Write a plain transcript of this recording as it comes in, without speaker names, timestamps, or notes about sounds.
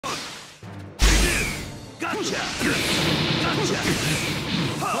Gotcha! Gotcha!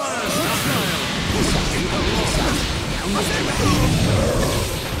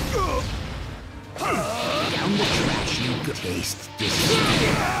 Down the trash, you taste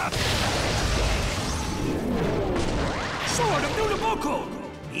despair. Sword of Nunaboko!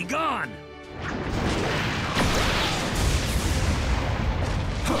 Be gone!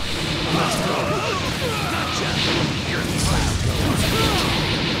 Gotcha!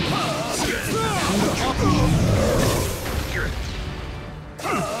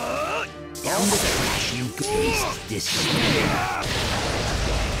 Down the trash, you taste despair.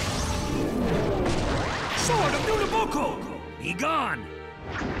 Sword of Nunaboko! Be gone!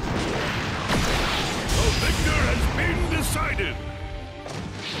 The victor has been decided!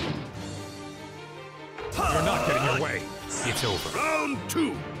 You're not getting your way. It's over. Round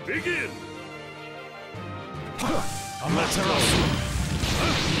 2, begin! Amaterasu.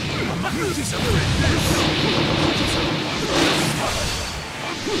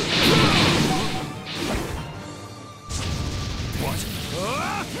 What?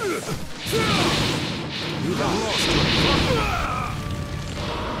 You have lost your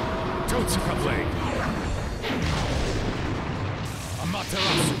Totsuka blade.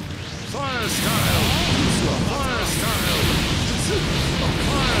 Amaterasu. Fire style. Fire style.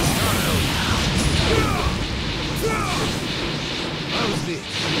 Fire style. How's this?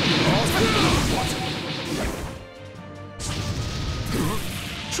 What?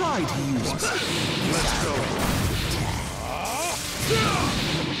 Try to use it. Let's go.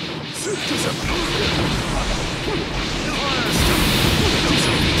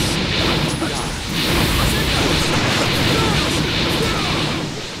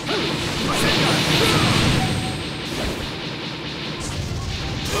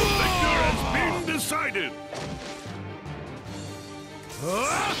 The victor has been decided!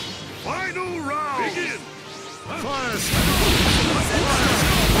 Final round! Begin! Fire style.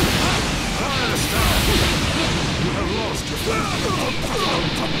 Fire style. You have lost your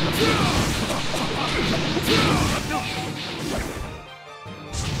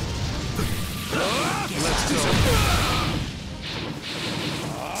Let's go.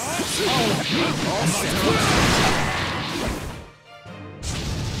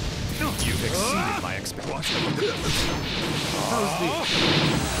 You've exceeded my expectations. How's this?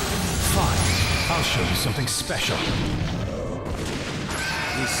 Fine. I'll show you something special.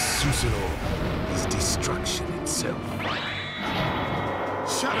 This Susanoo is destruction itself.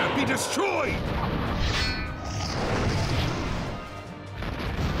 Shall it be destroyed!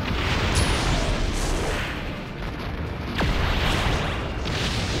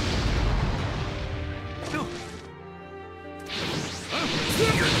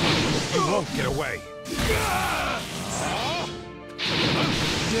 You won't get away.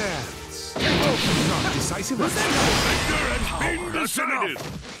 Dance. Not decisive. The victor has been decided!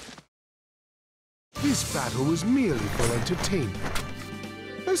 This battle was merely for entertainment.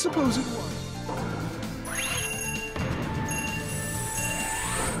 I suppose it was.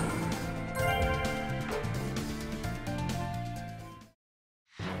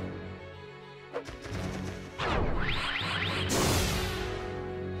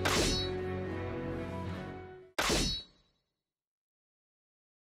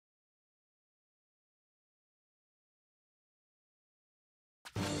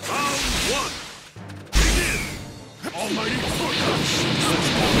 Round 1, begin! Almighty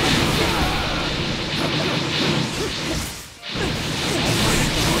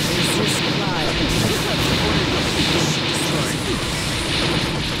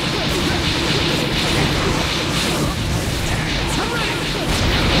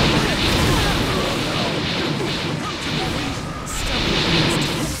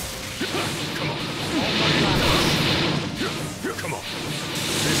Come on!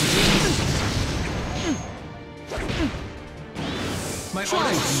 My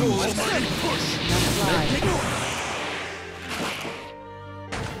artist soul is Almighty push!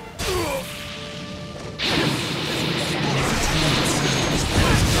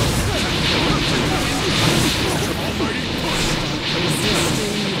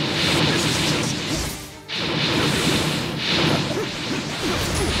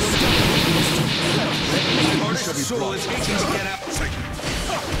 soul is aching to get out.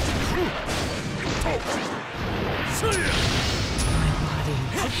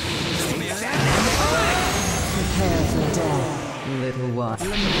 Prepare for death, little one.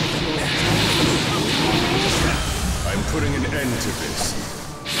 I'm putting an end to this.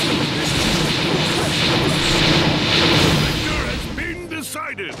 Victor has been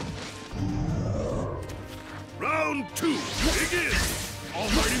decided! Round 2, begin!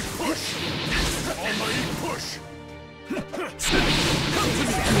 Almighty push! Almighty push! push!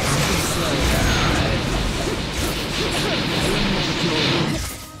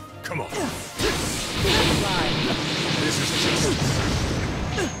 Come on. This is justice.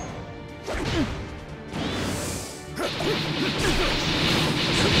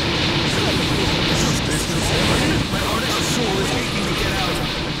 My artist's soul is aching to get out.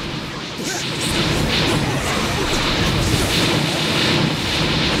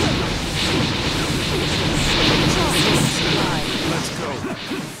 Let's go.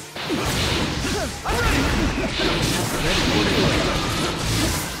 I'm ready!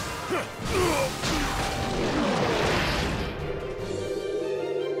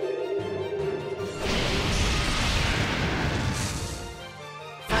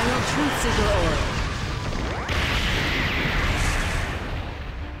 Final truth seeker order.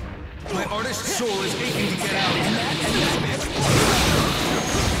 My artist's soul is aching to get out.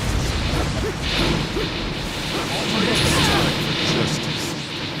 Justice.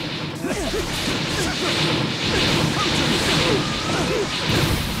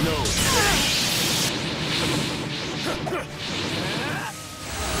 No.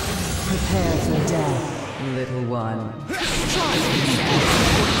 Prepare for death, little one.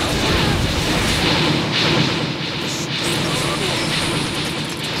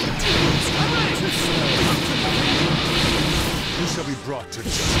 You shall be brought to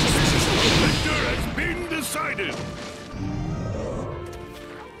justice. The victor has been decided.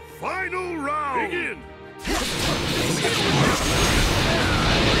 Final round. Begin.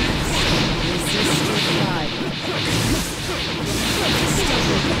 Resist your pride.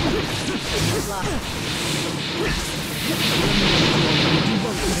 You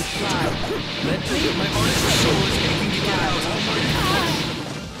won't reply. Let me, my artist's soul is aching to get out.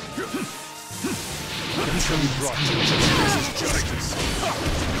 You shall be brought to justice.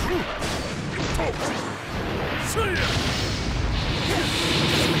 See ya.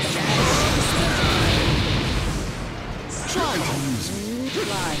 Try to use me.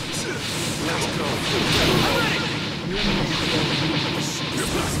 Fly. Let's go.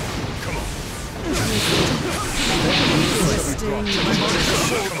 Come on. Resisting.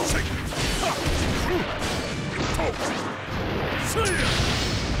 See ya.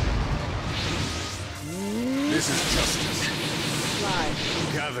 This is justice. Fly.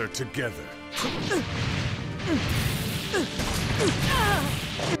 Gather together.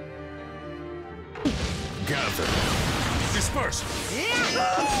 Gather. Disperse.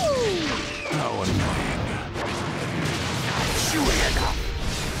 How annoying.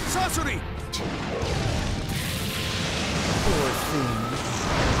 Sasori! Poor thing.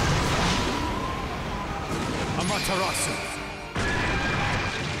 Amaterasu.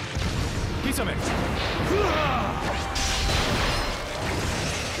 Kisame.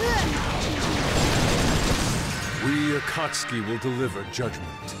 We Akatsuki will deliver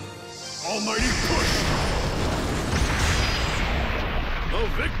judgment. Almighty push! The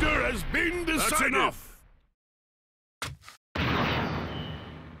victor has been decided! That's enough!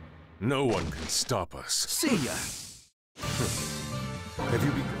 No one can stop us. See ya. Have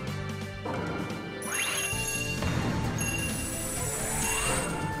you begun?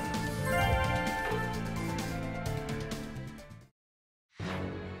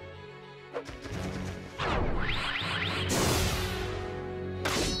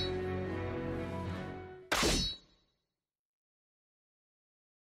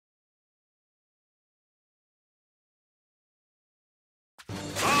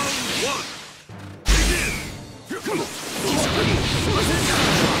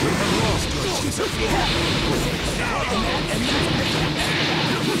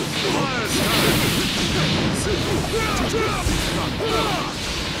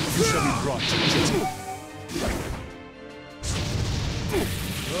 You shall be brought to justice.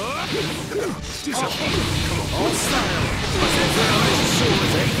 All style.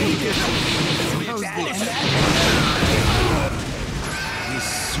 This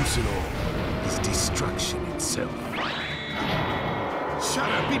Susanoo is destruction itself.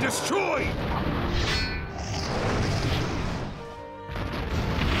 Shall it be destroyed?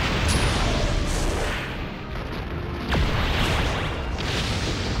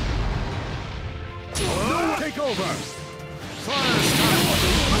 Take over! Fire style!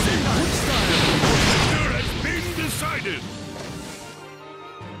 Which style? There has been decided!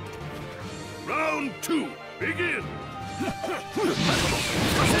 Round 2, begin!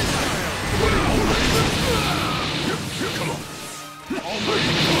 Come on!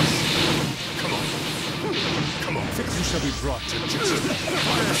 Almighty push! Come on! Come on! You shall be brought to justice!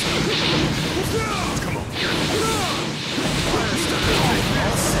 Fire style! Come on! Fire style!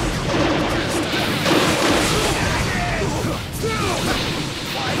 All set! Fire style!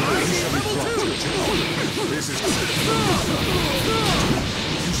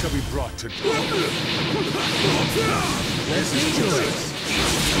 Let me do it.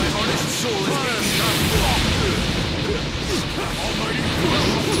 My artist soul is Almighty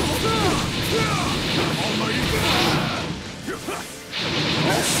Almighty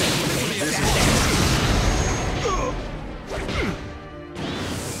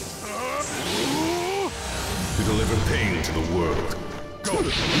to deliver pain to the world. Go!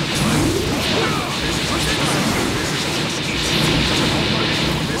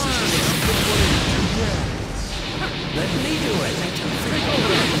 Let me do it.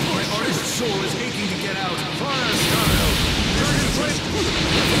 My artist's soul is aching to get out. Fire style! Dragon Flame!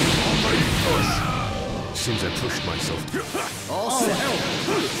 Almighty push! Seems I pushed myself. All set.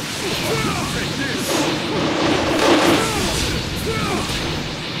 Take this!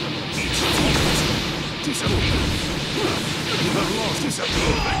 You have lost this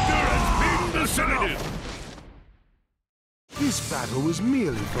episode. Victor has been decided! This battle was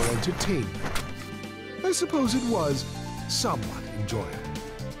merely for entertainment. I suppose it was somewhat enjoyable.